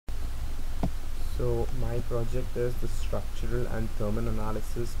So my project is the structural and thermal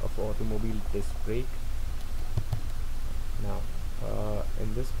analysis of automobile disc brake. Now,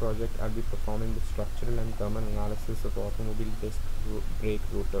 in this project, I'll be performing the structural and thermal analysis of automobile brake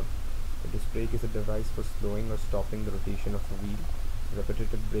rotor. The disc brake is a device for slowing or stopping the rotation of a wheel.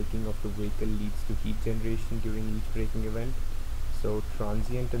 Repetitive braking of the vehicle leads to heat generation during each braking event. So,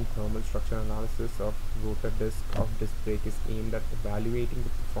 transient and thermal structural analysis of rotor disc of disc brake is aimed at evaluating the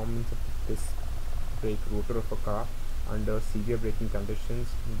performance of the disc brake rotor of a car under severe braking conditions,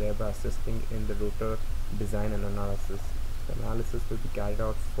 thereby assisting in the rotor design and analysis. The analysis will be carried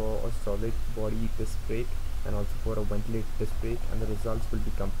out for a solid body disc brake and also for a ventilated disc brake, and the results will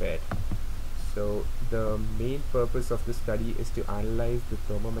be compared. So the main purpose of the study is to analyze the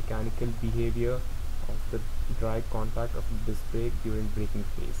thermomechanical behavior of the dry contact of the disc brake during braking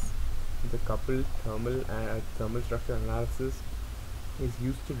phase. The coupled thermal structure analysis is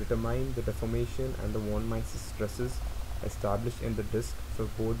used to determine the deformation and the von Mises stresses established in the disc for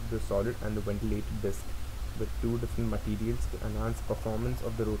both the solid and the ventilated disc with two different materials to enhance performance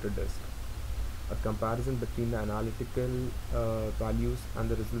of the rotor disc. A comparison between the analytical values and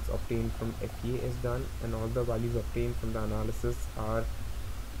the results obtained from FEA is done, and all the values obtained from the analysis are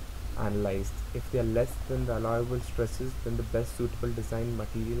analyzed. If they are less than the allowable stresses, then the best suitable design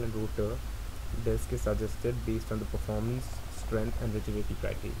material and rotor disc is suggested based on the performance, strength and rigidity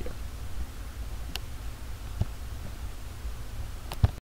criteria.